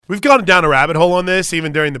We've gone down a rabbit hole on this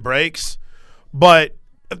even during the breaks, but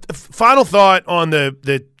final thought on the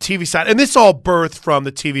TV side, and this all birthed from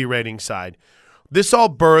the TV rating side. This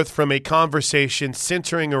all birthed from a conversation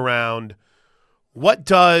centering around what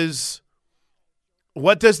does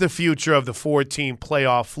the future of the 4-team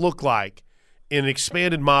playoff look like in an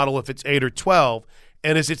expanded model if it's 8 or 12,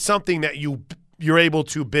 and is it something that you're able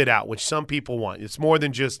to bid out, which some people want? It's more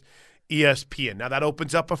than just ESPN. Now that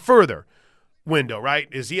opens up a further window, right?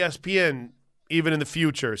 Is ESPN even in the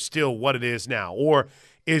future still what it is now, or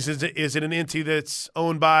is it an entity that's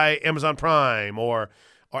owned by Amazon Prime or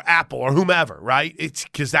Apple or whomever, right? It's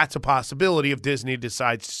because that's a possibility if Disney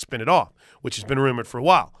decides to spin it off, which has been rumored for a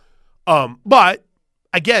while. But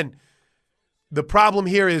again, the problem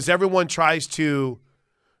here is everyone tries to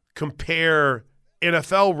compare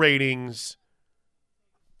NFL ratings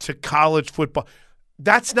to college football.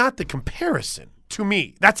 That's not the comparison to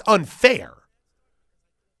me. That's unfair.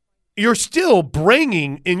 You're still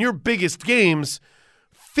bringing in your biggest games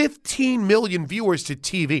 15 million viewers to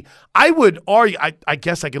TV. I would argue, I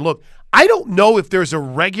guess I can look. I don't know if there's a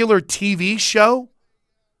regular TV show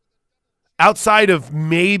outside of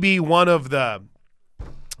maybe one of the,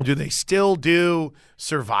 do they still do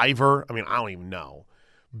Survivor? I mean, I don't even know.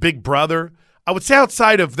 Big Brother. I would say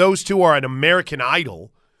outside of those two are an American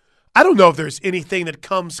Idol. I don't know if there's anything that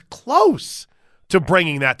comes close to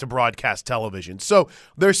bringing that to broadcast television. So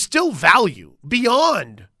there's still value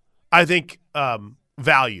beyond, I think,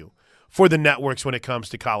 value for the networks when it comes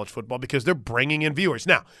to college football because they're bringing in viewers.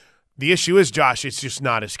 Now, the issue is, Josh, it's just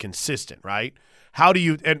not as consistent, right? How do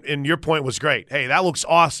you – and your point was great. Hey, that looks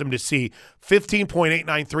awesome to see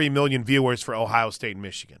 15.893 million viewers for Ohio State and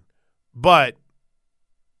Michigan. But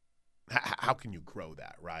how can you grow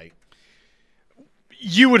that, right?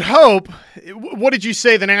 You would hope. What did you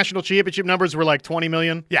say the national championship numbers were, like 20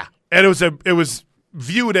 million? Yeah, and it was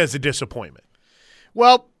viewed as a disappointment.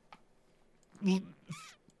 Well,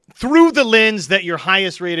 through the lens that your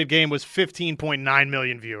highest-rated game was 15.9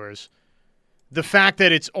 million viewers, the fact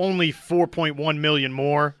that it's only 4.1 million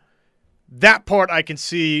more, that part I can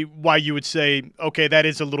see why you would say, okay, that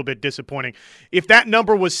is a little bit disappointing. If that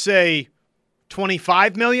number was, say,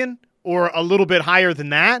 25 million or a little bit higher than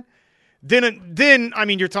that, then I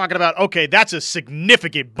mean, you're talking about, okay, that's a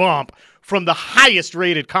significant bump from the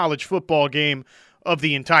highest-rated college football game of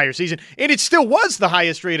the entire season. And it still was the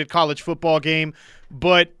highest-rated college football game,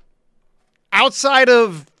 but outside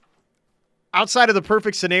of the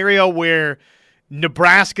perfect scenario where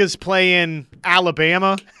Nebraska's playing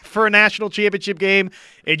Alabama for a national championship game,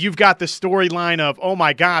 and you've got the storyline of, oh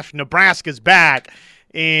my gosh, Nebraska's back,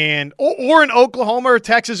 and or in Oklahoma or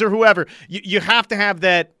Texas or whoever, you have to have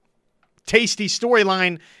that tasty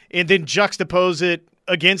storyline and then juxtapose it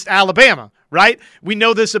against Alabama, right? We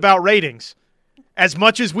know this about ratings. As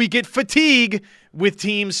much as we get fatigue with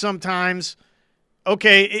teams sometimes,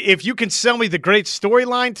 okay, if you can sell me the great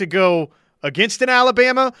storyline to go against an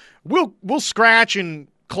Alabama, we'll scratch and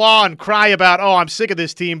claw and cry about, oh, I'm sick of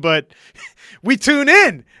this team, but we tune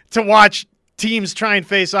in to watch teams try and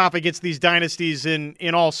face off against these dynasties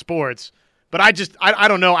in all sports. But I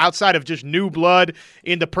don't know, outside of just new blood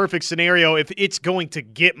in the perfect scenario, if it's going to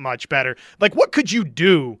get much better. Like, what could you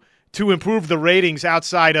do to improve the ratings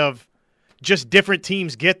outside of just different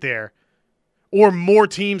teams get there or more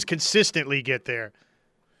teams consistently get there?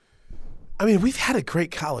 I mean, we've had a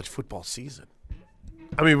great college football season.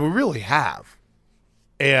 I mean, we really have.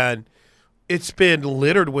 And it's been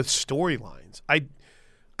littered with storylines.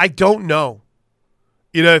 I don't know.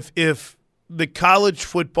 You know, if the college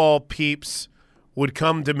football peeps would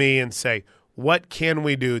come to me and say, what can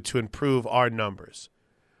we do to improve our numbers?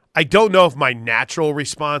 I don't know if my natural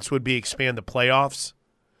response would be expand the playoffs.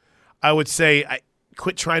 I would say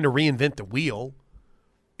quit trying to reinvent the wheel.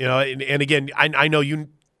 You know, and again, I know you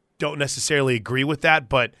don't necessarily agree with that,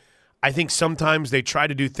 but I think sometimes they try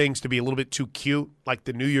to do things to be a little bit too cute, like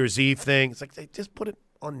the New Year's Eve thing. It's like they just put it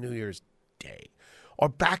on New Year's Day or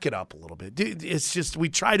back it up a little bit. It's just we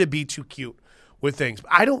try to be too cute with things.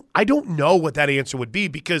 I don't know what that answer would be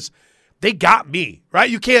because they got me, right?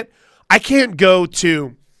 I can't go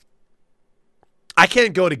to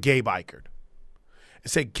Gabe Ikard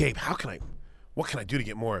and say, Gabe, what can I do to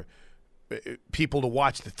get more people to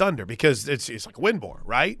watch the Thunder? Because it's like win more,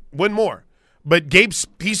 right? Win more. But Gabe's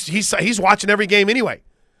he's watching every game anyway.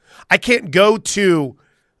 I can't go to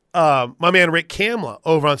my man Rick Kamla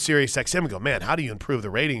over on SiriusXM and go, man, how do you improve the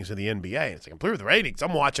ratings of the NBA? And it's like, improve the ratings.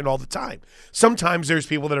 I'm watching all the time. Sometimes there's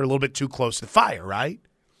people that are a little bit too close to the fire, right?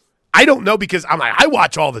 I don't know because I'm like, I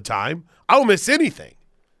watch all the time. I don't miss anything.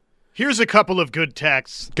 Here's a couple of good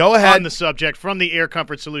texts. Go ahead. On the subject from the Air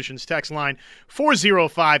Comfort Solutions text line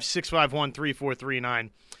 405-651-3439.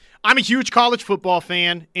 I'm a huge college football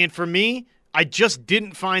fan, and for me, I just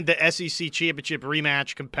didn't find the SEC championship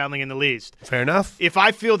rematch compelling in the least. Fair enough. If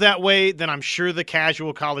I feel that way, then I'm sure the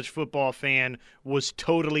casual college football fan was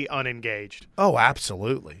totally unengaged. Oh,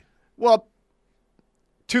 absolutely. Well,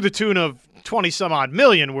 to the tune of 20-some-odd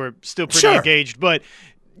million, we're still pretty engaged. But,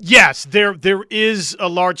 yes, there is a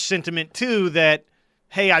large sentiment, too, that,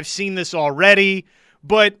 hey, I've seen this already.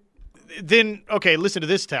 But then, okay, listen to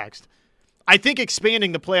this text. I think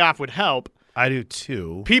expanding the playoff would help. I do,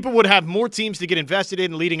 too. People would have more teams to get invested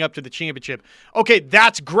in leading up to the championship. Okay,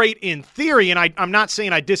 that's great in theory, and I'm not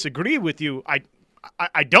saying I disagree with you.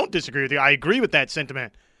 I don't disagree with you. I agree with that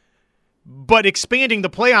sentiment. But expanding the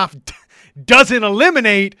playoff doesn't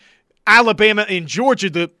eliminate Alabama and Georgia,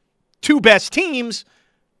 the two best teams,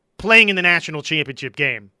 playing in the national championship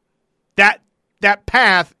game. That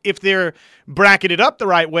path, if they're bracketed up the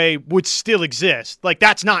right way, would still exist. Like,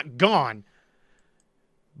 that's not gone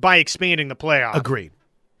by expanding the playoff. Agreed.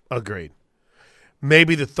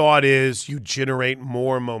 Maybe the thought is you generate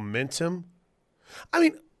more momentum. I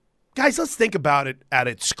mean, guys, let's think about it at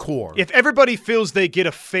its core. If everybody feels they get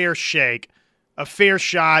a fair shake, a fair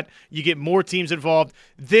shot, you get more teams involved,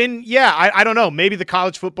 then, yeah, I don't know. Maybe the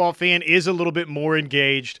college football fan is a little bit more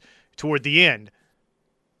engaged toward the end.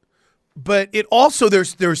 But it also,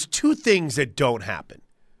 there's two things that don't happen.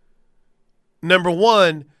 Number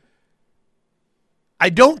one, I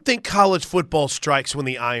don't think college football strikes when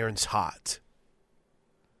the iron's hot.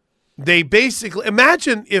 They basically,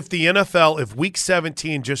 imagine if the NFL, if Week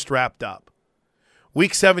 17 just wrapped up.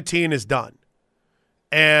 Week 17 is done.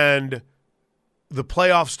 And the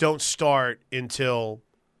playoffs don't start until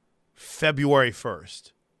February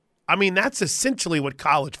 1st. I mean, that's essentially what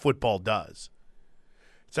college football does.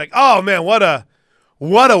 It's like, oh, man, what a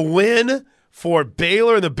win for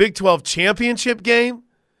Baylor in the Big 12 championship game.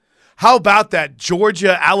 How about that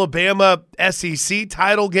Georgia-Alabama SEC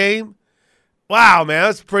title game? Wow, man,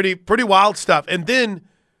 that's pretty wild stuff. And then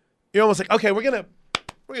you're almost like, okay, we're gonna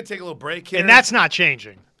take a little break here. And that's not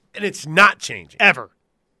changing. And it's not changing. Ever.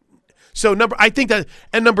 So number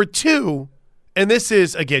two, and this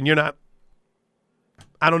is, again,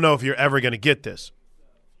 I don't know if you're ever going to get this,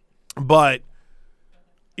 but,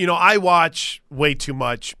 I watch way too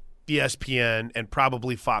much ESPN and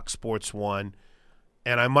probably Fox Sports 1,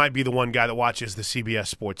 and I might be the one guy that watches the CBS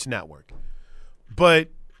Sports Network. But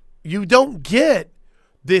you don't get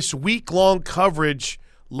this week-long coverage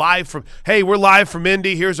live from, hey, we're live from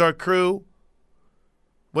Indy, here's our crew.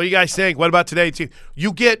 What do you guys think? What about today, too?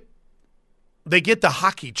 They get the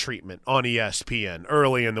hockey treatment on ESPN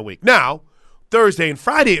early in the week. Now, Thursday and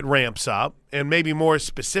Friday it ramps up, and maybe more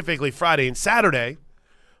specifically Friday and Saturday,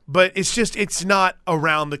 but it's not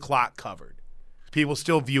around-the-clock covered. People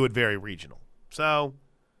still view it very regional. So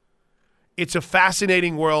it's a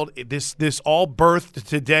fascinating world. This all birthed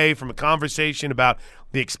today from a conversation about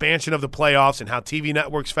the expansion of the playoffs and how TV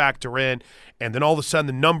networks factor in, and then all of a sudden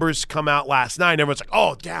the numbers come out last night, and everyone's like,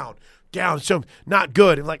 oh, down, so not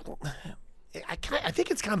good. And like, well, I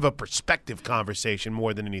think it's kind of a perspective conversation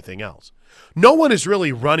more than anything else. No one is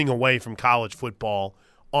really running away from college football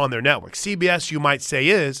on their network. CBS, you might say,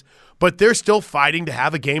 is, but they're still fighting to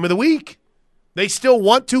have a game of the week. They still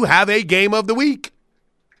want to have a game of the week.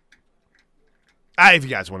 If you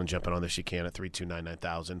guys want to jump in on this, you can at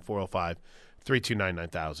 329-9000,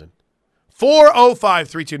 405-329-9000.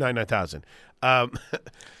 405-329-9000.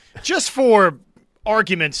 Just for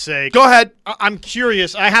argument's sake. Go ahead. I'm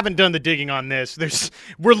curious. I haven't done the digging on this.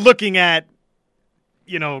 We're looking at,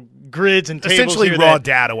 grids and tables. Essentially raw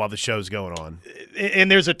data while the show's going on.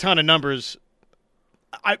 And there's a ton of numbers.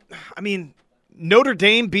 I mean, Notre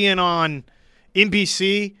Dame being on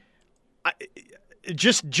NBC,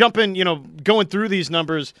 just jumping, going through these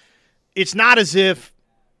numbers, it's not as if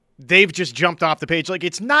they've just jumped off the page. Like,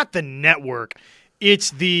 it's not the network.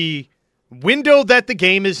 It's the window that the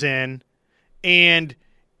game is in, and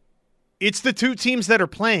it's the two teams that are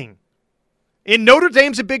playing. And Notre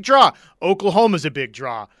Dame's a big draw. Oklahoma's a big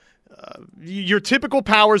draw. Your typical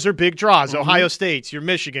powers are big draws. Mm-hmm. Ohio State's, your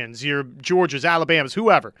Michigans, your Georgias, Alabamas,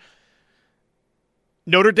 whoever.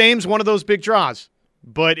 Notre Dame's one of those big draws.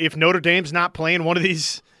 But if Notre Dame's not playing one of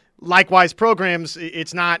these likewise programs,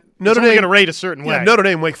 it's not only going to rate a certain way. Notre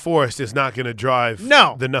Dame Wake Forest is not going to drive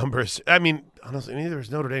the numbers. I mean, honestly, neither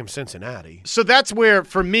is Notre Dame Cincinnati. So that's where,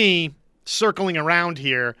 for me, circling around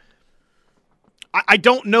here, I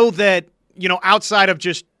don't know that, outside of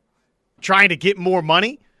just trying to get more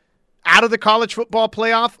money out of the college football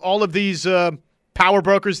playoff, all of these power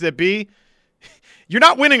brokers that be, You're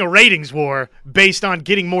not winning a ratings war based on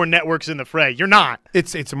getting more networks in the fray. You're not.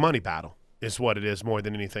 It's a money battle is what it is more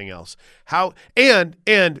than anything else. Well,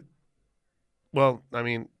 I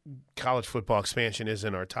mean, college football expansion is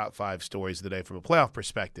in our top 5 stories of the day from a playoff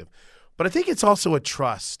perspective. But I think it's also a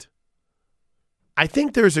trust. I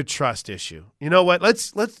think there's a trust issue. You know what?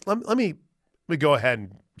 Let me go ahead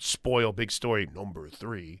and spoil big story number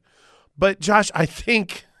 3. But Josh, I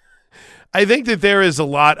think that there is a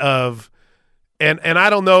lot of and I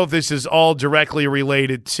don't know if this is all directly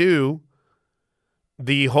related to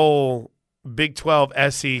the whole Big 12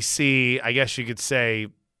 SEC, I guess you could say,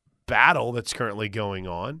 battle that's currently going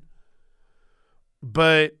on.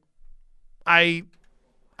 But I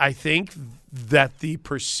think that the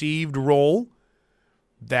perceived role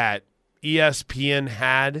that ESPN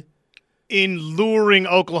had in luring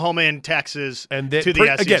Oklahoma and Texas to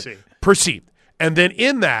the SEC. Again, perceived. And then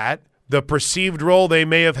in that, the perceived role they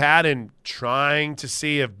may have had in trying to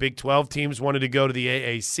see if Big 12 teams wanted to go to the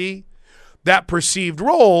AAC, that perceived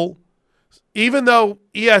role, even though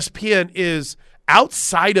ESPN is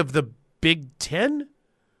outside of the Big Ten,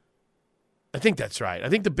 I think that's right. I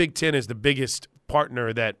think the Big Ten is the biggest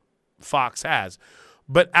partner that Fox has.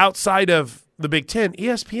 But outside of the Big Ten,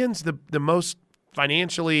 ESPN's the most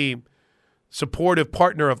financially supportive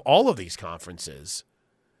partner of all of these conferences.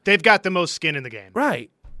 They've got the most skin in the game.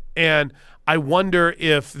 Right. And I wonder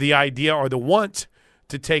if the idea or the want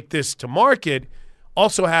to take this to market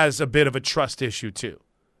also has a bit of a trust issue too.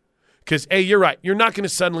 Because, A, you're right. You're not going to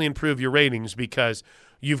suddenly improve your ratings because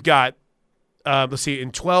you've got, if you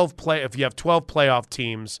have 12 playoff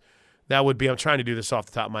teams, that would be, I'm trying to do this off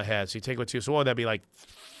the top of my head. So you take what two, so what would that be like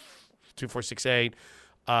 2, 4, 6, 8,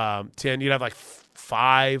 10? You'd have like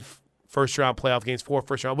 5 first-round playoff games, 4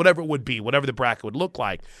 first-round, whatever it would be, whatever the bracket would look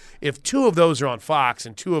like. If 2 of those are on Fox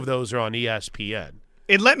and 2 of those are on ESPN.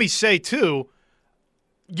 And let me say, too,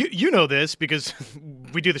 you know this because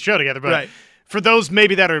we do the show together, but for those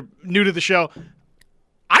maybe that are new to the show,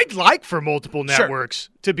 I'd like for multiple networks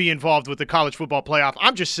to be involved with the college football playoff.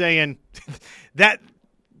 I'm just saying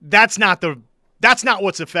that's not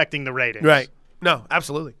what's affecting the ratings. Right. No,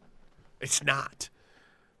 absolutely. It's not.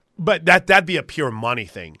 But that'd be a pure money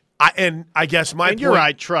thing. I guess my point, you're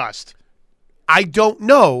right, trust. I don't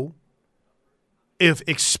know if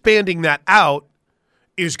expanding that out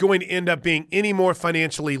is going to end up being any more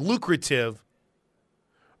financially lucrative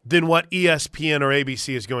than what ESPN or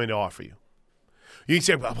ABC is going to offer you. You can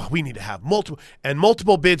say, well, we need to have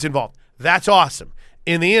multiple bids involved. That's awesome.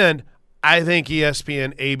 In the end, I think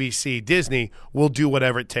ESPN, ABC, Disney will do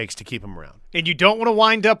whatever it takes to keep them around. And you don't want to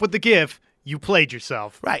wind up with the gif, you played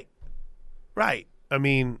yourself. Right. I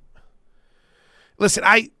mean, listen,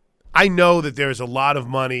 I know that there's a lot of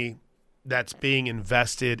money that's being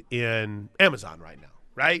invested in Amazon right now,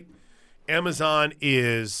 right? Amazon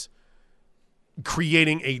is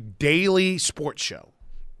creating a daily sports show,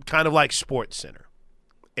 kind of like SportsCenter.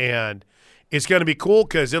 And it's going to be cool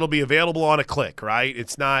because it'll be available on a click, right?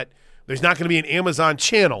 There's not going to be an Amazon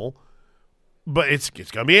channel, but it's going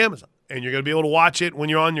to be Amazon. And you're going to be able to watch it when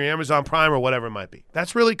you're on your Amazon Prime or whatever it might be.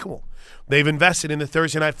 That's really cool. They've invested in the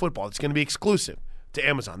Thursday Night Football. It's going to be exclusive to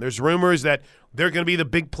Amazon. There's rumors that they're going to be the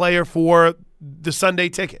big player for the Sunday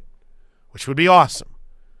ticket, which would be awesome.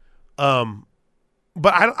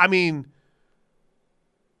 But I mean,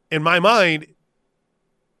 in my mind,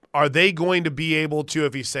 are they going to be able to,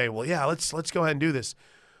 if you say, well, yeah, let's go ahead and do this,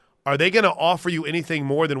 are they going to offer you anything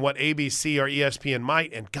more than what ABC or ESPN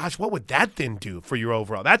might? And gosh, what would that then do for your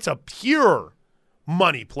overall? That's a pure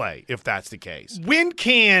money play if that's the case. When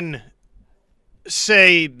can,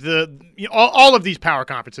 say, all of these power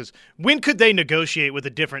conferences, when could they negotiate with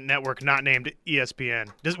a different network not named ESPN?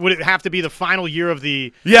 Would it have to be the final year of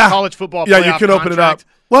the college football playoff you can contract? open it up.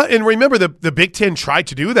 Well, and remember the Big Ten tried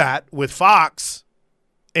to do that with Fox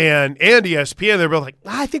and ESPN. They were like,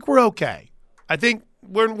 I think we're okay. I think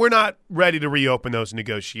we're not ready to reopen those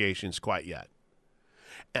negotiations quite yet.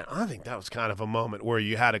 And I think that was kind of a moment where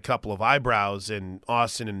you had a couple of eyebrows in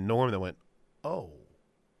Austin and Norm that went, oh,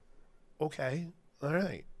 okay, all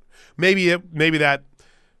right. Maybe that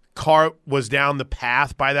cart was down the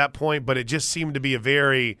path by that point, but it just seemed to be a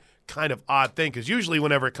very kind of odd thing because usually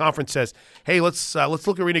whenever a conference says, hey, let's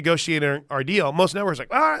look at renegotiating our deal, most networks are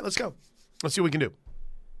like, all right, let's go. Let's see what we can do.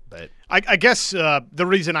 But I guess the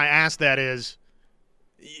reason I asked that is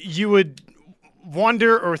you would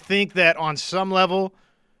wonder or think that on some level,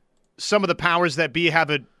 some of the powers that be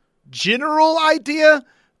have a general idea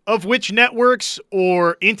of which networks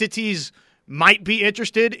or entities might be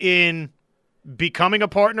interested in becoming a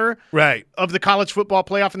partner of the college football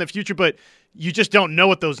playoff in the future, but you just don't know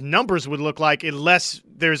what those numbers would look like unless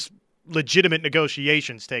there's legitimate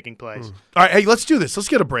negotiations taking place. All right, hey, let's do this. Let's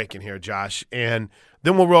get a break in here, Josh, and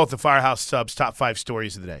then we'll roll with the Firehouse Subs top 5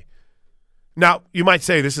 stories of the day. Now, you might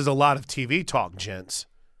say this is a lot of TV talk, gents.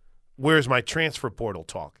 Where's my transfer portal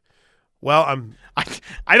talk? Well,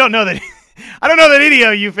 I don't know that I don't know that any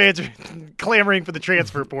of you fans are clamoring for the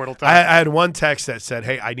transfer portal talk. I had one text that said,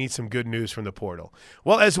 "Hey, I need some good news from the portal."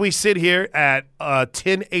 Well, as we sit here at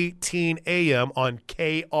 10:18 a.m. on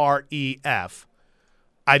KREF,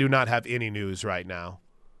 I do not have any news right now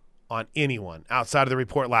on anyone outside of the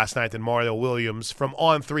report last night that Mario Williams from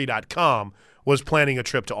On3.com was planning a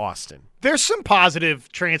trip to Austin. There's some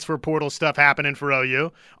positive transfer portal stuff happening for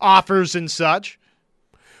OU, offers and such.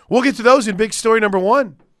 We'll get to those in big story number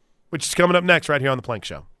 1, which is coming up next right here on The Plank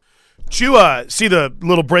Show. Did you see the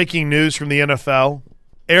little breaking news from the NFL?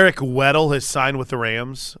 Eric Weddle has signed with the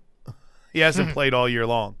Rams. He hasn't played all year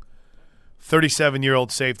long.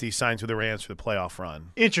 37-year-old safety signs with the Rams for the playoff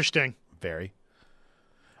run. Interesting. Very.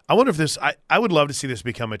 I wonder if this – I would love to see this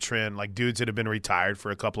become a trend, like dudes that have been retired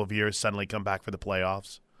for a couple of years suddenly come back for the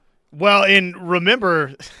playoffs. Well, and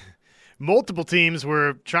remember, multiple teams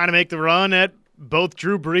were trying to make the run at both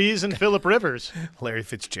Drew Brees and Phillip Rivers. Larry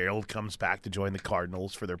Fitzgerald comes back to join the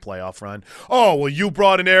Cardinals for their playoff run. Oh, well, you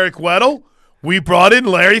brought in Eric Weddle. We brought in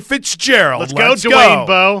Larry Fitzgerald. Let's go, Dwayne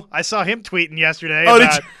Bowe. I saw him tweeting yesterday. Oh,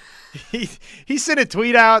 about, he sent a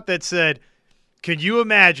tweet out that said, "Could you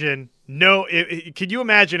imagine? Could you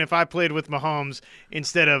imagine if I played with Mahomes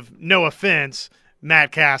instead of, no offense,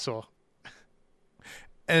 Matt Castle?"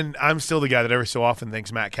 And I'm still the guy that every so often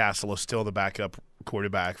thinks Matt Castle is still the backup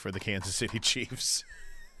quarterback for the Kansas City Chiefs.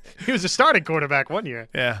 He was a starting quarterback one year.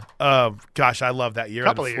 Yeah. Gosh, I love that year.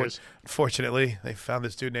 Couple of years. Unfortunately, they found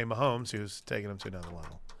this dude named Mahomes who was taking him to another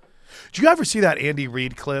level. Did you ever see that Andy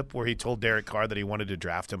Reid clip where he told Derek Carr that he wanted to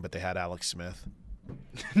draft him, but they had Alex Smith?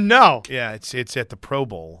 No. Yeah, it's at the Pro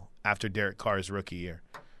Bowl after Derek Carr's rookie year.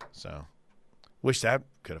 So, wish that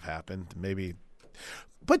could have happened. Maybe.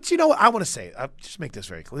 But you know what? I want to say, just make this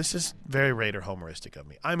very clear. This is very Raider homeristic of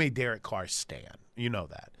me. I'm a Derek Carr stan. You know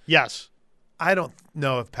that. Yes. I don't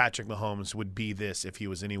know if Patrick Mahomes would be this if he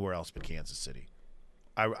was anywhere else but Kansas City.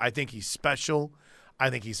 I think he's special.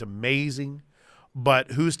 I think he's amazing.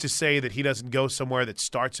 But who's to say that he doesn't go somewhere that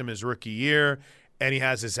starts him his rookie year and he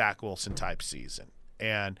has a Zach Wilson type season?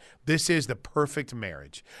 And this is the perfect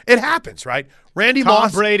marriage. It happens, right? Randy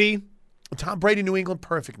Moss. Tom Brady, New England,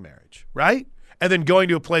 perfect marriage, right? And then going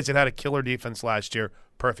to a place that had a killer defense last year,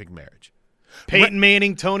 perfect marriage. Peyton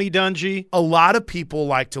Manning, Tony Dungy. A lot of people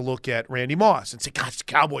like to look at Randy Moss and say, gosh, the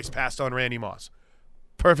Cowboys passed on Randy Moss.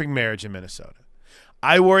 Perfect marriage in Minnesota.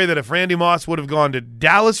 I worry that if Randy Moss would have gone to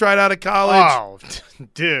Dallas right out of college,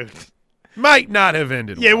 dude, might not have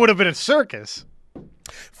ended well. It would have been a circus.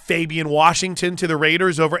 Fabian Washington to the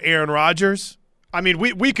Raiders over Aaron Rodgers. I mean,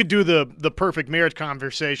 we could do the perfect marriage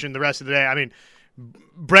conversation the rest of the day. I mean,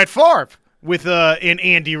 Brett Favre with in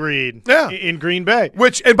Andy Reid in Green Bay.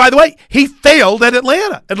 And by the way, he failed at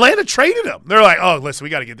Atlanta. Atlanta traded him. They're like, oh, listen, we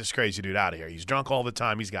got to get this crazy dude out of here. He's drunk all the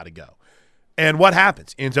time. He's got to go. And what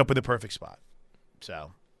happens? Ends up in the perfect spot.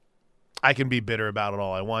 So I can be bitter about it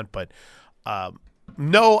all I want, but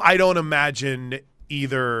no, I don't imagine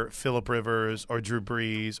either Phillip Rivers or Drew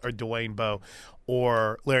Brees or Dwayne Bowe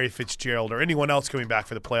or Larry Fitzgerald or anyone else coming back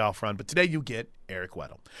for the playoff run. But today you get Eric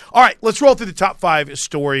Weddle. All right, let's roll through the top 5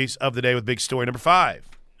 stories of the day with big story number 5.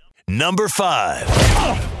 Number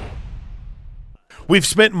 5. We've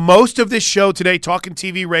spent most of this show today talking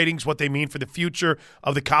TV ratings, what they mean for the future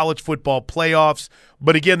of the college football playoffs.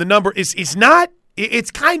 But again, the number is not –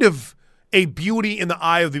 it's kind of a beauty in the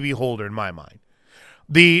eye of the beholder in my mind.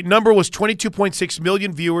 The number was 22.6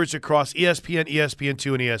 million viewers across ESPN,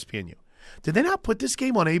 ESPN2, and ESPNU. Did they not put this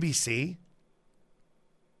game on ABC?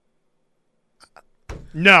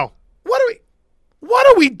 No. What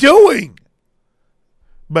are we doing?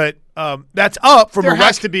 But that's up from there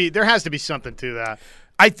has to be something to that.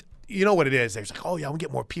 You know what it is? There's like, oh yeah, I want to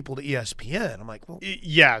get more people to ESPN. I'm like, well,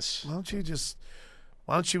 yes.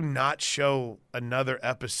 Why don't you not show another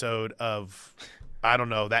episode of, I don't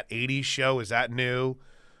know, that 80s show? Is that new?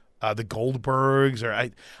 The Goldbergs, or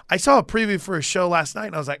I saw a preview for a show last night,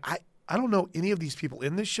 and I was like, I don't know any of these people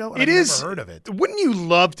in this show, and I've never heard of it. Wouldn't you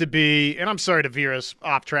love to be, and I'm sorry to veer us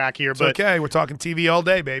off track here, but okay, we're talking TV all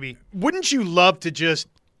day, baby. Wouldn't you love to just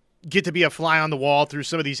get to be a fly on the wall through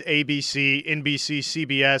some of these ABC, NBC,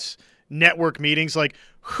 CBS network meetings? Like,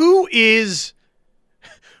 who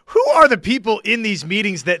are the people in these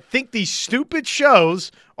meetings that think these stupid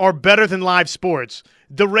shows are better than live sports?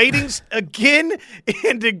 The ratings again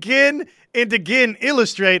and again and again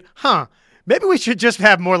illustrate, maybe we should just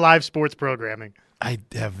have more live sports programming. I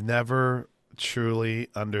have never truly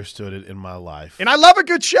understood it in my life. And I love a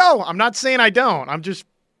good show. I'm not saying I don't. I'm just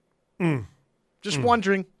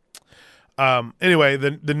wondering. Anyway,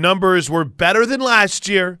 the numbers were better than last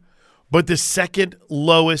year, but the second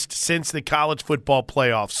lowest since the college football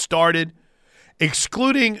playoff started.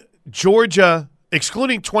 Excluding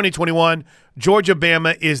 2021,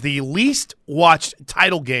 Georgia-Bama is the least watched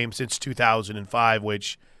title game since 2005,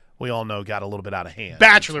 which we all know got a little bit out of hand.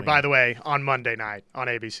 Bachelor, by the way, on Monday night on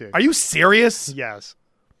ABC. Are you serious? Yes.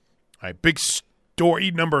 All right, big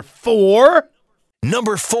story number 4.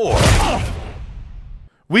 Number 4.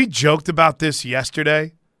 We joked about this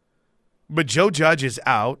yesterday, but Joe Judge is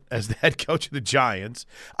out as the head coach of the Giants.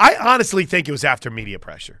 I honestly think it was after media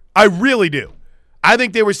pressure. I really do. I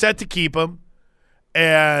think they were set to keep him,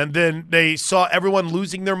 and then they saw everyone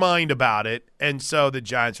losing their mind about it, and so the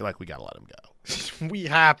Giants are like, we got to let him go. We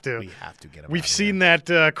have to. We have to get him We've out of seen here.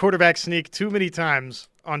 that quarterback sneak too many times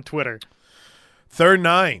on Twitter. 3rd and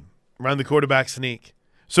 9, run the quarterback sneak.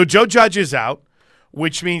 So Joe Judge is out,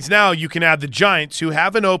 which means now you can add the Giants, who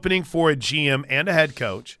have an opening for a GM and a head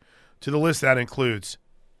coach, to the list. That includes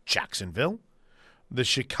Jacksonville, the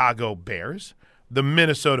Chicago Bears, the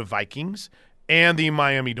Minnesota Vikings, and the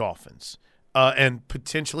Miami Dolphins. And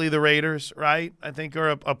potentially the Raiders, right? I think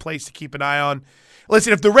are a place to keep an eye on.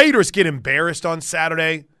 Listen, if the Raiders get embarrassed on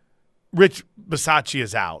Saturday, Rich Bisaccia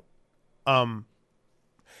is out.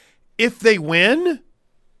 If they win,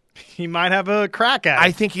 He might have a crack at it.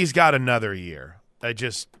 I think he's got another year. I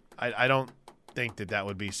don't think that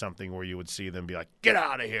would be something where you would see them be like, get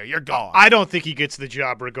out of here, you're gone. I don't think he gets the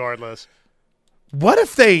job regardless. What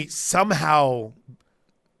if they somehow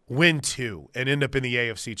win 2 and end up in the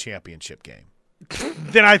AFC Championship game?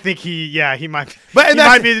 Then I think he might. But- and he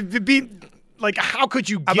might that's- be like, how could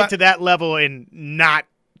you get About- to that level and not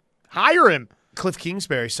hire him? Cliff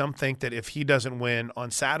Kingsbury, some think that if he doesn't win on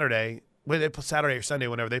Saturday, whether they play Saturday or Sunday,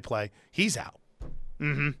 whenever they play, he's out.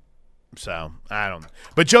 Mm-hmm. So, I don't know.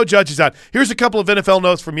 But Joe Judge is out. Here's a couple of NFL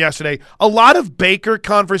notes from yesterday. A lot of Baker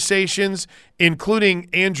conversations, including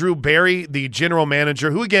Andrew Berry, the general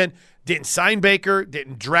manager, who, again, didn't sign Baker,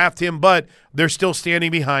 didn't draft him, but they're still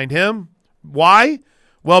standing behind him. Why?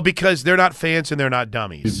 Well, because they're not fans and they're not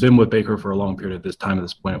dummies. We've been with Baker for a long period at this time at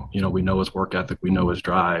this point. You know, we know his work ethic, we know his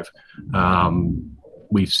drive.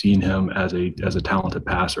 We've seen him as a talented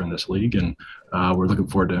passer in this league, and we're looking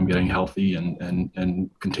forward to him getting healthy and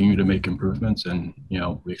continue to make improvements. And you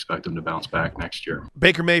know, we expect him to bounce back next year.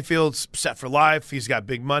 Baker Mayfield's set for life. He's got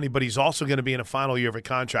big money, but he's also going to be in a final year of a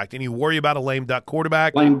contract. And you worry about a lame duck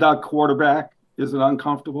quarterback. Lame duck quarterback, is it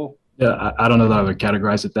uncomfortable? Yeah, I don't know that I would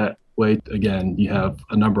categorize it that way. Again, you have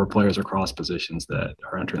a number of players across positions that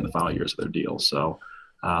are entering the final years of their deals, so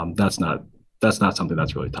that's not something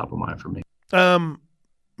that's really top of mind for me.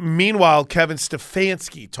 Meanwhile, Kevin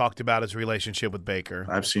Stefanski talked about his relationship with Baker.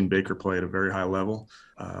 I've seen Baker play at a very high level,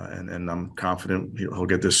 and I'm confident he'll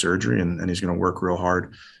get this surgery, and he's going to work real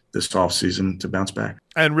hard this offseason to bounce back.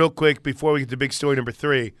 And real quick, before we get to big story number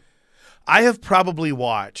 3, I have probably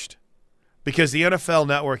watched, because the NFL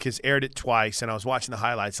Network has aired it twice, and I was watching the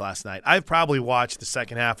highlights last night, I've probably watched the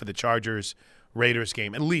second half of the Chargers-Raiders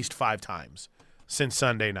game at least 5 times since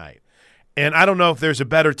Sunday night. And I don't know if there's a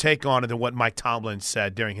better take on it than what Mike Tomlin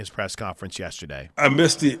said during his press conference yesterday. I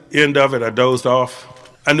missed the end of it. I dozed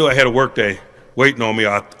off. I knew I had a work day waiting on me,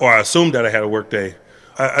 or I assumed that I had a work day.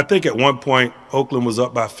 I think at one point Oakland was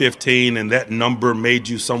up by 15, and that number made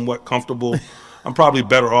you somewhat comfortable. I'm probably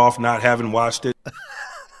better off not having watched it.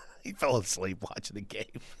 He fell asleep watching the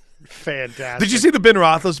game. Fantastic. Did you see the Ben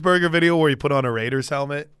Roethlisberger video where he put on a Raiders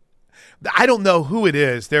helmet? I don't know who it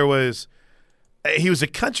is. He was a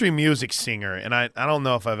country music singer, and I don't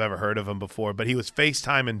know if I've ever heard of him before, but he was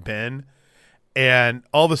FaceTiming Ben, and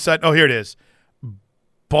all of a sudden, oh, here it is.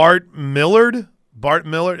 Bart Millard? Bart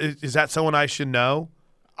Millard? Is that someone I should know?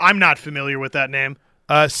 I'm not familiar with that name.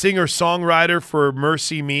 Singer-songwriter for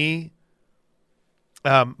Mercy Me.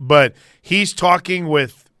 But he's on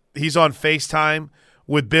FaceTime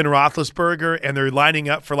with Ben Roethlisberger, and they're lining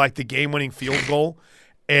up for like the game-winning field goal.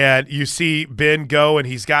 And you see Ben go, and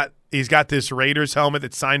he's got this Raiders helmet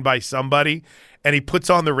that's signed by somebody, and he puts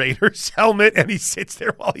on the Raiders helmet, and he sits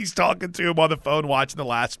there while he's talking to him on the phone watching the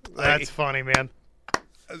last play. That's funny, man.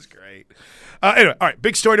 That's great. Anyway, all right,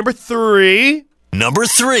 big story number 3. Number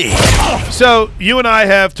 3. So you and I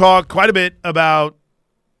have talked quite a bit about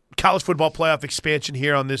college football playoff expansion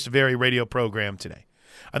here on this very radio program today.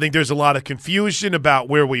 I think there's a lot of confusion about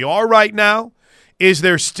where we are right now. Is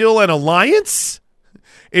there still an alliance?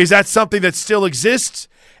 Is that something that still exists?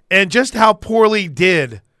 And just how poorly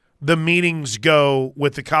did the meetings go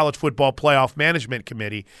with the College Football Playoff Management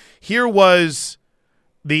Committee? Here was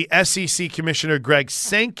the SEC Commissioner Greg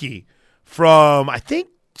Sankey from, I think,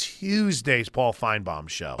 Tuesday's Paul Feinbaum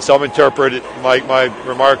show. Some interpret my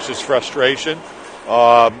remarks as frustration.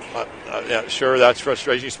 Yeah, sure, that's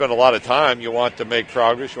frustration. You spend a lot of time. You want to make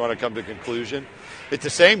progress. You want to come to a conclusion. At the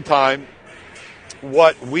same time,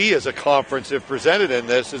 what we as a conference have presented in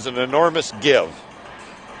this is an enormous give.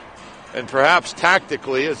 And perhaps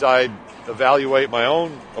tactically, as I evaluate my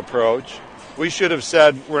own approach, we should have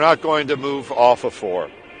said we're not going to move off of 4.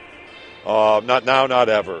 Not now, not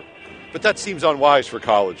ever. But that seems unwise for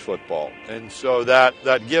college football. And so that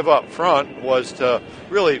give up front was to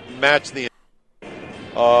really match the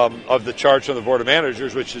of the charge from the Board of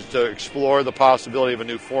Managers, which is to explore the possibility of a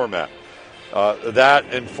new format.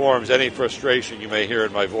 That informs any frustration you may hear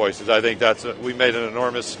in my voice. Is I think we made an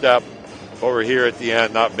enormous step over here at the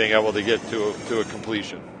end, not being able to get to a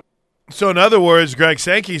completion. So in other words, Greg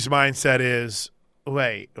Sankey's mindset is,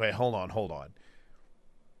 wait, hold on.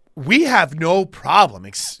 We have no problem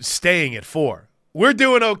staying at 4. We're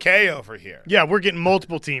doing okay over here. Yeah, we're getting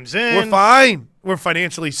multiple teams in. We're fine. We're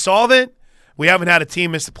financially solvent. We haven't had a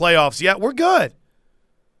team miss the playoffs yet. We're good.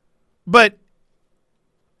 But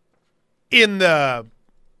and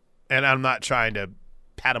I'm not trying to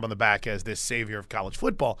pat him on the back as this savior of college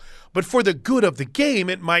football, but for the good of the game,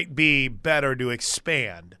 it might be better to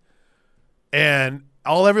expand. And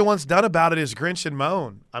all everyone's done about it is grinch and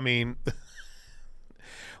moan. I mean,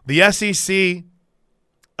 the SEC,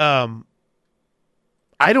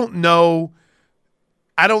 I don't know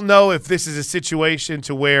if this is a situation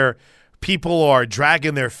to where people are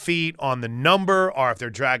dragging their feet on the number, or if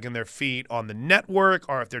they're dragging their feet on the network,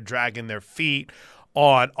 or if they're dragging their feet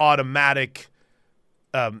on automatic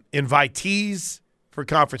invitees for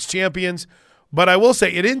conference champions. But I will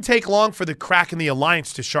say it didn't take long for the crack in the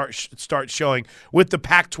alliance to start showing with the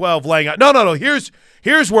Pac-12 laying out. No.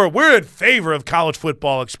 Here's where we're in favor of college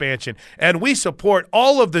football expansion, and we support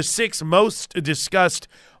all of the 6 most discussed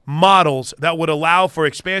models that would allow for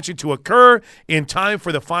expansion to occur in time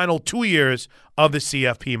for the final 2 years of the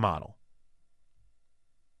CFP model.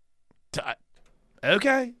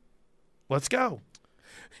 Okay, let's go.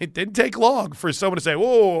 It didn't take long for someone to say,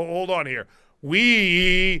 whoa, hold on here.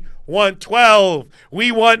 We want 12.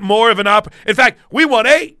 We want more of an in fact, we want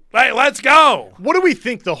 8. Right, let's go. What do we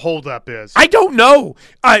think the holdup is? I don't know.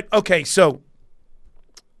 Okay, so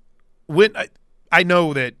when I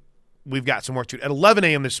know that we've got some work to do. At 11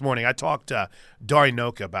 a.m. this morning, I talked to Dari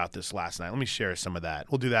Noka about this last night. Let me share some of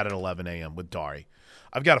that. We'll do that at 11 a.m. with Dari.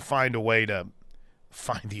 I've got to find a way to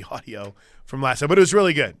find the audio from last night, but it was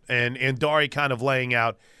really good. And Dari kind of laying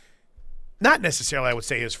out, not necessarily I would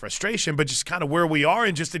say his frustration, but just kind of where we are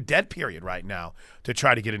in just a dead period right now to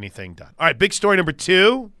try to get anything done. All right, big story number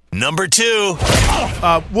 2. Number 2.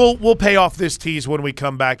 We'll pay off this tease when we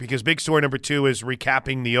come back, because big story number 2 is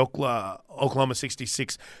recapping the Oklahoma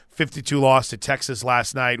 66-52 loss to Texas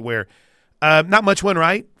last night, where not much went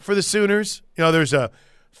right for the Sooners. You know, there's a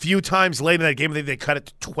few times late in that game they cut it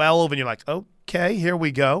to 12, and you're like, okay, here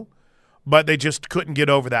we go. But they just couldn't get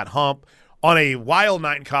over that hump. On a wild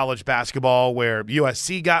night in college basketball where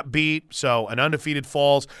USC got beat, so an undefeated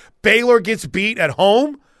falls. Baylor gets beat at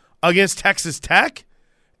home against Texas Tech.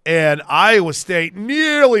 And Iowa State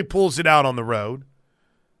nearly pulls it out on the road.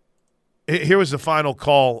 Here was the final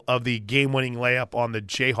call of the game-winning layup on the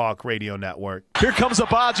Jayhawk radio network. Here comes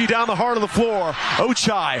Abaji down the heart of the floor.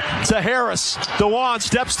 Ochai to Harris. DeJuan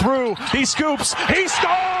steps through. He scoops. He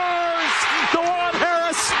scores! DeJuan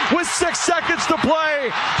Harris with 6 seconds to play.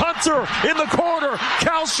 Hunter in the corner.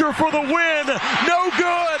 Kalsher for the win. No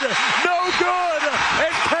good.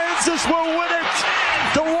 And Kansas will win it.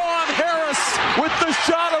 DeJuan Harris with the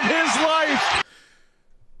shot of his life.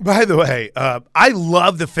 By the way, I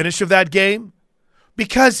love the finish of that game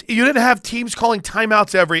because you didn't have teams calling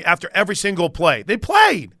timeouts after every single play. They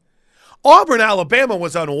played. Auburn, Alabama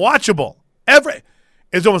was unwatchable.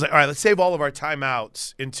 It's almost like, all right, let's save all of our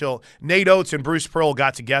timeouts until Nate Oates and Bruce Pearl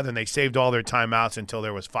got together, and they saved all their timeouts until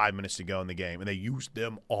there was 5 minutes to go in the game, and they used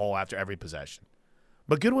them all after every possession.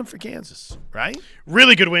 But good win for Kansas, right?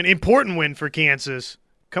 Really good win. Important win for Kansas.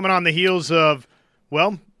 Coming on the heels of,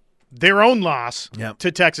 their own loss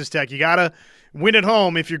to Texas Tech. You got to win at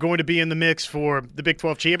home if you're going to be in the mix for the Big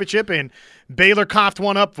 12 championship, and Baylor coughed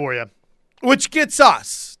one up for you. Which gets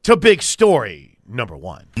us to big story number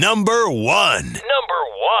 1. Number one.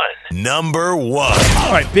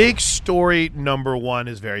 All right, big story number 1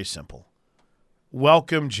 is very simple.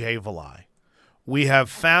 Welcome, Jay Valai. We have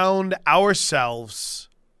found ourselves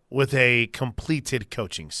with a completed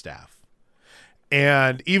coaching staff.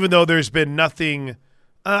 And even though there's been nothing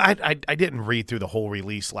I didn't read through the whole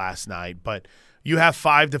release last night, but you have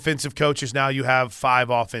 5 defensive coaches now. You have 5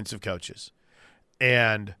 offensive coaches,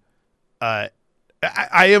 and I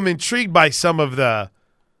am intrigued by some of the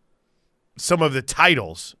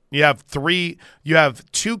titles. You have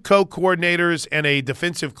 2 co-coordinators and a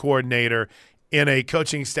defensive coordinator in a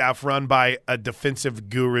coaching staff run by a defensive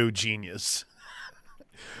guru genius.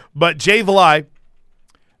 But Jay Valai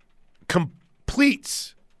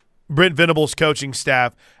completes Brent Venables' coaching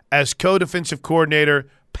staff as co-defensive coordinator,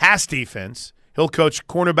 pass defense. He'll coach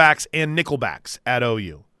cornerbacks and nickelbacks at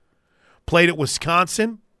OU. Played at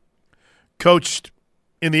Wisconsin, coached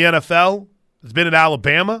in the NFL, has been at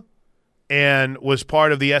Alabama, and was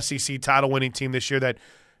part of the SEC title-winning team this year. That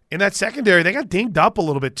in that secondary, they got dinged up a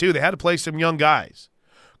little bit too. They had to play some young guys.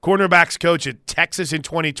 Cornerbacks coach at Texas in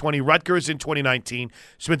 2020, Rutgers in 2019,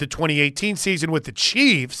 spent the 2018 season with the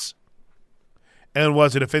Chiefs, and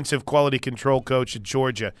was a defensive quality control coach at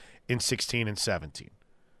Georgia in 16 and 17.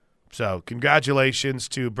 So congratulations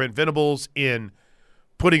to Brent Venables in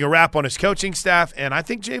putting a wrap on his coaching staff. And I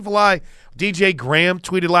think Jay Valai, DJ Graham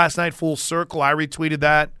tweeted last night, full circle. I retweeted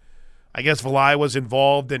that. I guess Valai was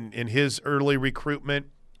involved in his early recruitment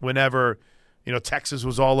whenever, Texas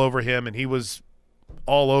was all over him, and he was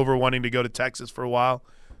all over wanting to go to Texas for a while.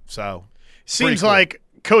 So seems like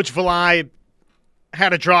Coach Valai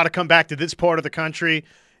had a draw to come back to this part of the country,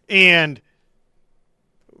 and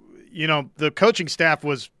the coaching staff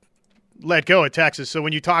was let go at Texas. So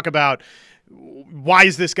when you talk about why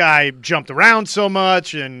is this guy jumped around so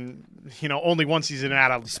much, and only one season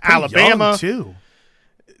at Alabama young too.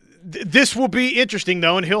 This will be interesting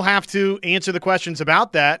though, and he'll have to answer the questions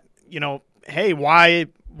about that. Hey, why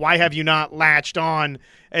have you not latched on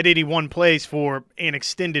at 81 plays for an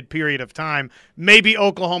extended period of time? Maybe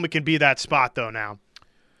Oklahoma can be that spot though now.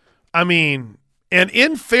 I mean, and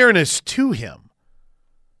in fairness to him,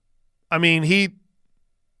 I mean, he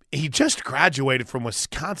just graduated from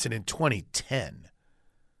Wisconsin in 2010,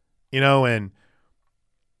 and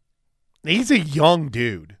he's a young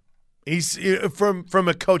dude. He's from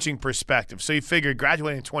a coaching perspective. So you figure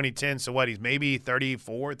graduating in 2010, so what, he's maybe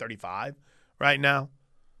 34, 35 right now?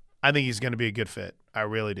 I think he's going to be a good fit. I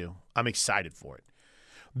really do. I'm excited for it.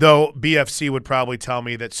 Though BFC would probably tell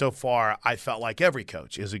me that so far I felt like every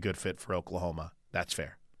coach is a good fit for Oklahoma. That's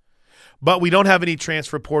fair. But we don't have any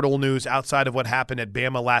transfer portal news outside of what happened at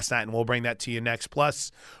Bama last night, and we'll bring that to you next.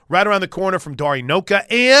 Plus, right around the corner from Dari Noka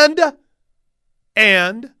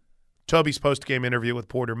and Toby's post-game interview with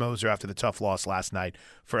Porter Moser after the tough loss last night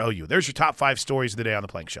for OU. There's your top 5 stories of the day on The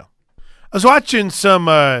Plank Show. I was watching some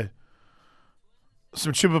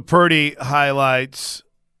Chubba Purdy highlights,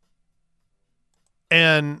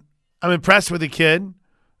 and I'm impressed with the kid.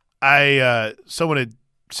 Someone had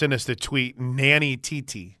sent us the tweet, Nanny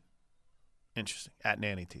TT. Interesting, at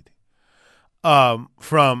Nanny TT.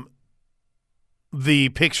 From the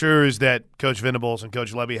pictures that Coach Venables and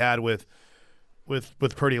Coach Levy had with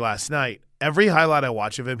Purdy last night. Every highlight I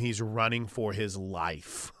watch of him, he's running for his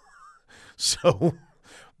life. So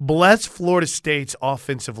bless Florida State's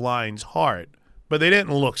offensive line's heart, but they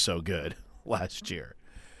didn't look so good last year.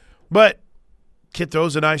 But kid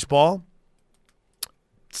throws a nice ball.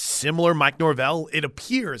 Similar Mike Norvell. It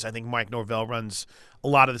appears, I think Mike Norvell runs a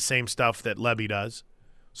lot of the same stuff that Levy does.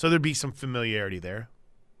 So there'd be some familiarity there.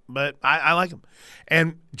 But I like him.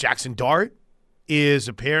 And Jackson Dart is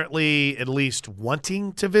apparently at least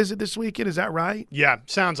wanting to visit this weekend. Is that right? Yeah,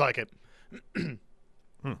 sounds like it.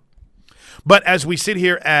 But as we sit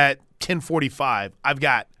here at 10:45, I've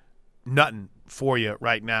got nothing for you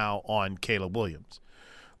right now on Caleb Williams.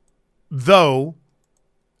 Though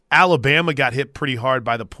Alabama got hit pretty hard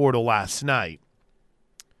by the portal last night.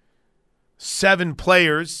 7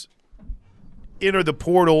 players entered the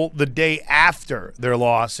portal the day after their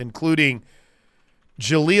loss, including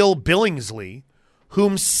Jaleel Billingsley,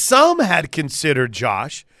 whom some had considered,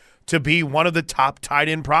 Josh, to be one of the top tight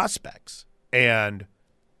end prospects. And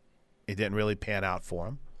it didn't really pan out for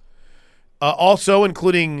him. Also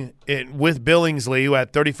including it with Billingsley, who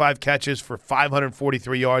had 35 catches for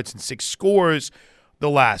 543 yards and 6 scores the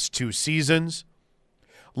last 2 seasons.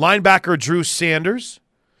 Linebacker Drew Sanders,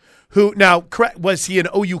 who now, was he an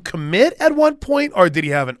OU commit at one point, or did he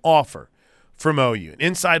have an offer from OU? An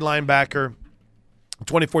inside linebacker,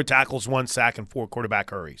 24 tackles, 1 sack, and 4 quarterback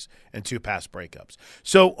hurries, and 2 pass breakups.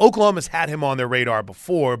 So Oklahoma's had him on their radar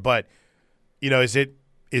before, but was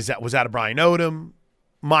that a Brian Odom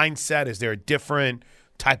mindset? Is there a different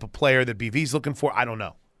type of player that BV's looking for? I don't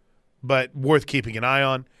know, but worth keeping an eye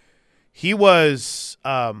on. He was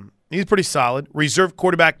he's pretty solid. Reserve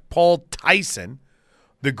quarterback Paul Tyson,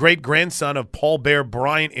 the great-grandson of Paul Bear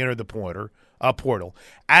Bryant, entered the portal,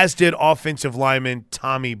 as did offensive lineman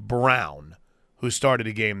Tommy Brown, who started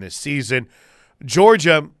a game this season.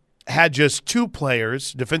 Georgia had just 2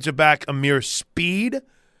 players, defensive back Amir Speed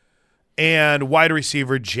and wide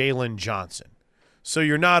receiver Jalen Johnson. So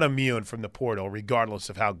you're not immune from the portal regardless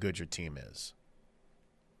of how good your team is.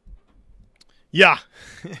 Yeah.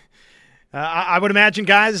 I would imagine,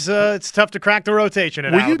 guys, it's tough to crack the rotation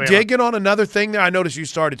at Alabama. Were you digging on another thing there? I noticed you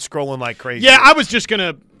started scrolling like crazy. Yeah, I was just going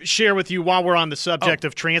to share with you while we're on the subject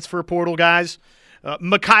of transfer portal, guys.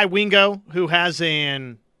 Mekhi Wingo, who has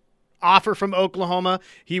an offer from Oklahoma.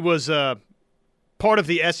 He was part of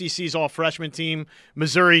the SEC's all-freshman team,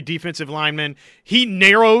 Missouri defensive lineman. He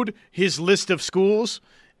narrowed his list of schools,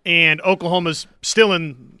 and Oklahoma's still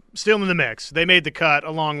in the mix. They made the cut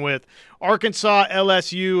along with Arkansas,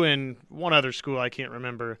 LSU, and one other school I can't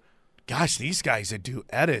remember. Gosh, these guys that do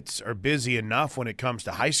edits are busy enough when it comes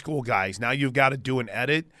to high school guys. Now you've got to do an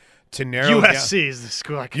edit to narrow USC down. is the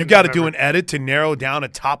school I can't You've got to remember. do an edit to narrow down a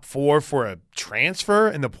top 4 for a transfer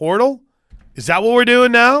in the portal? Is that what we're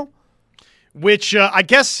doing now? Which I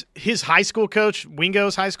guess his high school coach,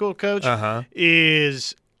 Wingo's high school coach,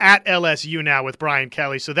 is at LSU now with Brian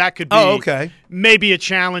Kelly. So that could be maybe a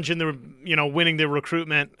challenge in the winning the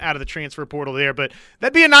recruitment out of the transfer portal there. But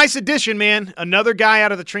that'd be a nice addition, man. Another guy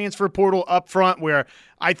out of the transfer portal up front where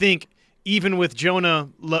I think even with Jonah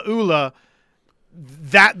Laula,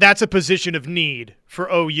 that's a position of need for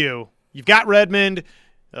OU. You've got Redmond.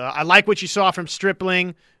 I like what you saw from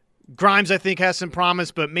Stripling. Grimes, I think, has some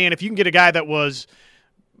promise. But, man, if you can get a guy that was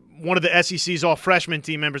one of the SEC's all-freshman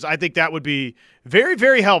team members, I think that would be very,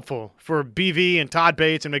 very helpful for BV and Todd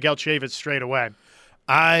Bates and Miguel Chavis straight away.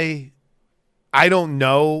 I don't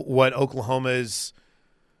know what Oklahoma's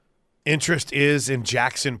interest is in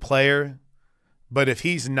Jackson Player, but if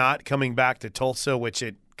he's not coming back to Tulsa, which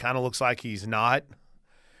it kind of looks like he's not,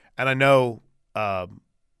 and I know I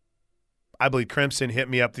believe Crimson hit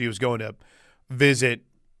me up that he was going to visit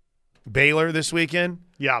Baylor this weekend.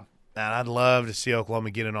 Yeah. And I'd love to see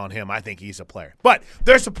Oklahoma get in on him. I think he's a player. But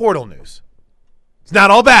there's the portal news. It's not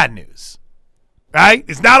all bad news, right?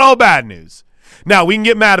 It's not all bad news. Now, we can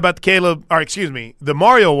get mad about the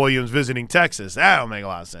Mario Williams visiting Texas. That don't make a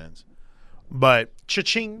lot of sense. But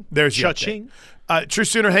cha-ching. There's your cha-ching. True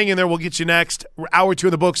Sooner, hang in there. We'll get you next. Hour 2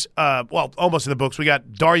 in the books. Almost in the books. We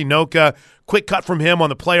got Dari Noka. Quick cut from him on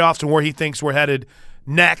the playoffs and where he thinks we're headed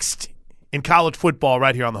next in college football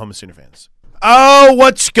right here on the Home of Sooner Fans. Oh,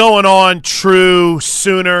 what's going on, True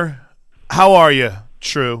Sooner? How are you,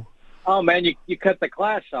 True? Oh man, you cut the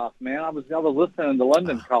Clash off, man. I was listening to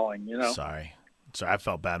London Calling. Sorry, I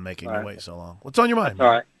felt bad making you wait so long. What's on your mind? That's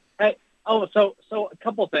all right. Hey, so a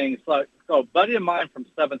couple things. So a buddy of mine from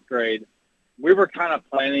 7th grade, we were kind of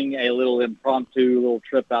planning a little impromptu little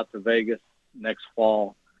trip out to Vegas next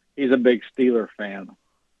fall. He's a big Steeler fan,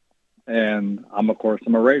 and I'm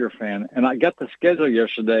a Raider fan. And I got the schedule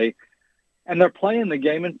yesterday, and they're playing the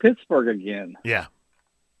game in Pittsburgh again. Yeah.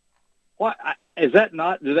 What is that?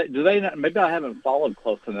 Not do they not? Maybe I haven't followed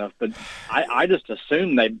close enough, but I just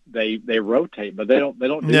assume they rotate, but they don't do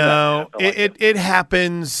that. No, it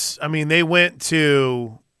happens. I mean, they've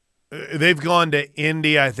gone to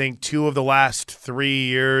Indy, I think 2 of the last 3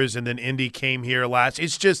 years, and then Indy came here last.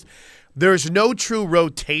 It's just there's no true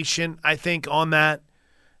rotation, I think, on that.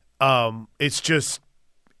 It's just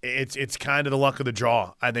it's kind of the luck of the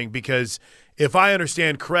draw, I think, because if I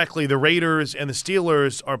understand correctly, the Raiders and the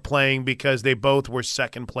Steelers are playing because they both were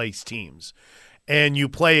second-place teams. And you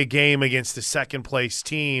play a game against the second-place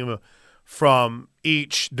team from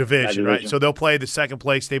each division, right? So they'll play the second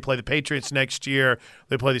place. They play the Patriots next year.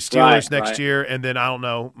 They play the Steelers next year. And then I don't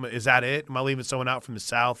know, is that it? Am I leaving someone out from the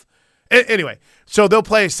South? Anyway, so they'll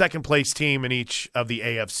play a second-place team in each of the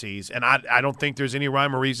AFCs. And I don't think there's any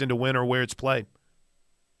rhyme or reason to win or where it's played.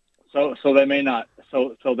 So they may not.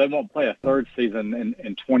 So they won't play a third season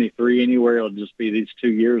in 23 anywhere. It'll just be these 2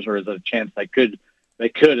 years, or is it a chance they could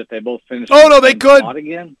if they both finish? Oh no, they could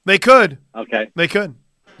again. They could. Okay, they could.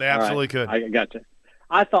 They absolutely could. I got you.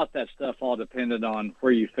 I thought that stuff all depended on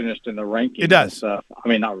where you finished in the rankings. It does. And stuff. I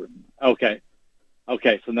mean, not okay.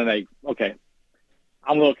 So then I'm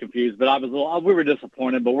a little confused, but we were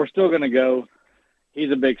disappointed, but we're still going to go. He's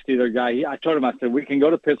a big Steeler guy. I told him, I said, we can go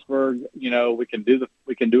to Pittsburgh. We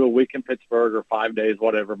can do a week in Pittsburgh or 5 days,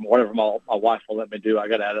 whatever my wife will let me do. I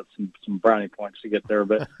got to add up some brownie points to get there,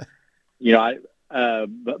 but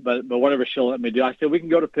but whatever she'll let me do. I said we can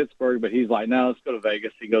go to Pittsburgh, but he's like, no, let's go to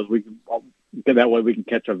Vegas. He goes, that way we can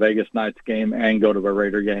catch a Vegas Knights game and go to a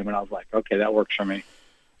Raider game. And I was like, okay, that works for me.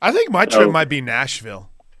 I think my trip might be Nashville.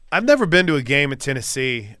 I've never been to a game at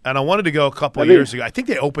Tennessee, and I wanted to go a couple of years ago. I think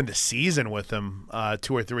they opened the season with them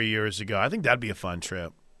 2 or 3 years ago. I think that'd be a fun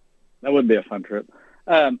trip. That would be a fun trip.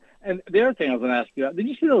 And the other thing I was going to ask you, did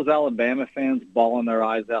you see those Alabama fans bawling their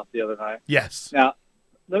eyes out the other night? Yes. Now,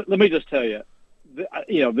 let me just tell you,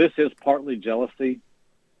 this is partly jealousy,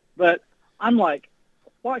 but I'm like,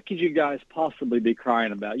 what could you guys possibly be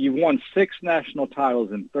crying about? You've won 6 national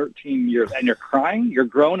titles in 13 years, and you're crying? You're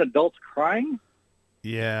grown adults crying?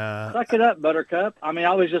 Yeah. Suck it up, Buttercup. I mean,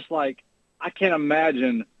 I was just like, I can't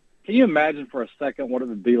imagine. Can you imagine for a second what it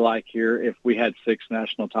would be like here if we had 6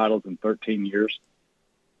 national titles in 13 years?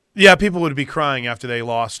 Yeah, people would be crying after they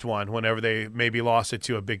lost one, whenever they maybe lost it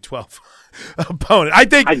to a Big 12 opponent. I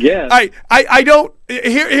guess. I don't.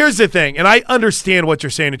 Here's the thing, and I understand what you're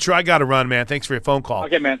saying. And I got to run, man. Thanks for your phone call.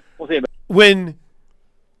 Okay, man. We'll see you.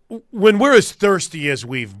 When we're as thirsty as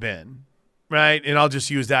we've been, right? And I'll just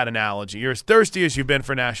use that analogy. You're as thirsty as you've been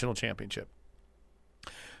for national championship.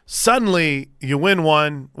 Suddenly, you win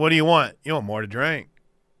one. What do you want? You want more to drink.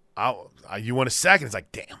 You want a second. It's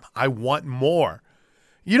like, damn, I want more.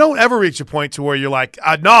 You don't ever reach a point to where you're like,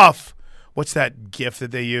 enough. What's that gif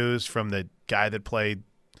that they use from the guy that played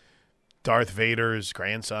Darth Vader's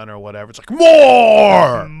grandson or whatever? It's like,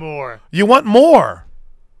 more. More. You want more.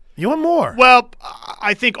 You want more. Well,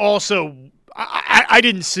 I think also I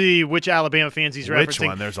didn't see which Alabama fans he's referencing. Which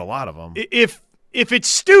one? There's a lot of them. If it's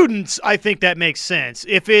students, I think that makes sense.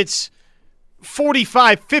 If it's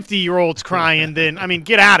 45, 50-year-olds crying, then, I mean,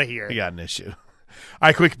 get out of here. You got an issue. All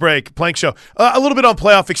right, quick break. Plank Show. A little bit on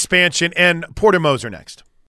playoff expansion and Porter Moser next.